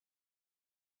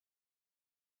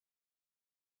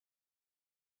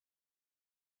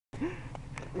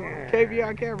KB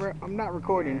on camera. I'm not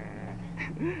recording.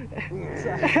 It's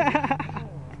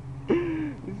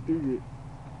stupid.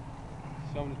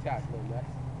 Show them the top, little nuts.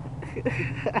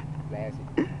 Blast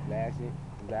it, blast it,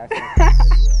 blast it.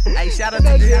 Hey, shout out to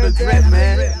the drip,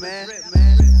 man.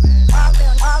 All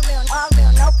real, no plastic. All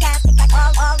real, no plastic.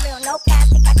 All real, no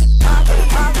plastic. All real,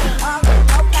 no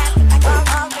plastic.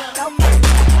 All real,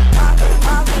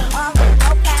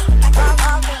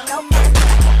 no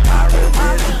plastic.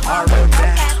 All real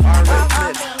that, all real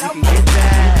clips. You can get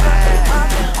that.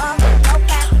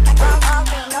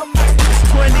 It's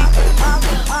 20.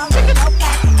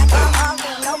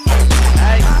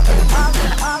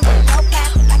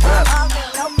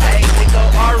 Hey, they go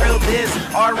all real this,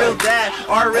 all real that,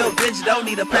 all real bitch. Don't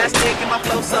need a plastic and my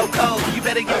flow so cold. You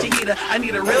better get your heater. I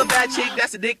need a real bad chick,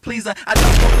 that's a dick pleaser. I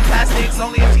don't smoke the plastics,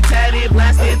 only if she tatted,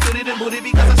 blasted, tooted and booted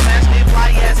because I smashed it.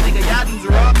 Fly ass nigga, y'all dudes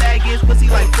are all maggots. Pussy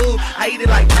like food, I eat it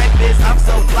like breakfast. I'm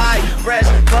so fly, fresh,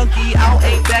 funky. I don't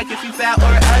ain't back if you fat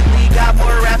or ugly. Got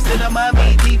more raps than a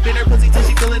mummy. Deep in her pussy till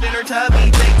she feel it in her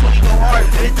tummy. Take 20 go hard,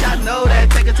 bitch, I know that.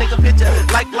 Take a picture,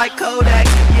 like Kodak.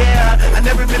 Yeah, I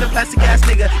never been a plastic ass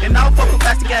nigga, and I don't fuck with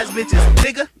plastic ass bitches,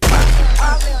 nigga.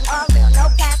 All real, no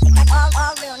plastic.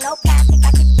 All real, no plastic.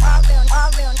 All real, no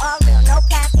plastic. All real, no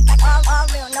plastic. All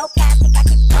real, no plastic.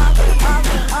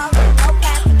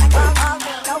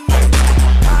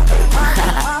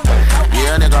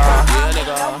 Yeah, nigga.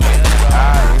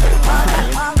 Alright.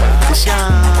 It's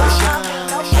young.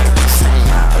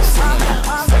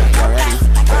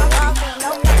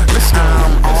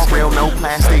 All real, no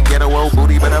plastic, ghetto old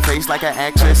booty, but her face like an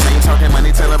actress. Ain't talking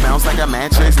money till it bounce like a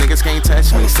mattress. Niggas can't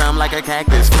touch me, some like a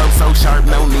cactus. Flow so sharp,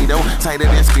 no needle, tighter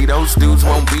than Speedos. Dudes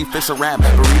won't beef, it's a rap,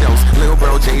 burritos. Lil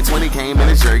bro J20 came in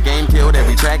his jerk game, killed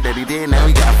every track that he did. Now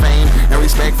he got fame and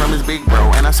respect from his big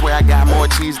bro. And I swear I got more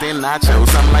cheese than nachos.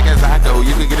 Something like a Zaco,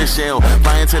 you could get a shell.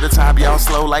 Flying to the top, y'all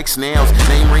slow like snails.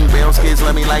 Name ring bells, kids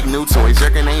love me like new toys.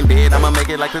 Jerking ain't dead, I'ma make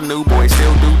it like the new boy.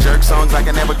 Still do jerk songs like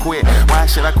I never quit. Why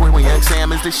should I quit when Young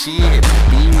Sam is the shit?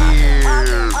 Yeah.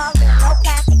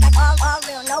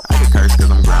 I can curse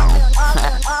cause I'm grown.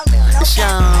 It's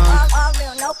Young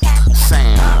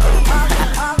Sam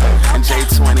and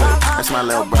J20. That's my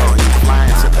little bro. He's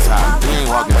flying to the top. He ain't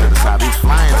walking to the top. He's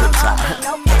flying to the top.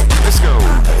 Let's go.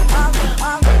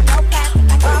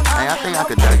 Hey, I think I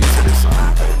could die.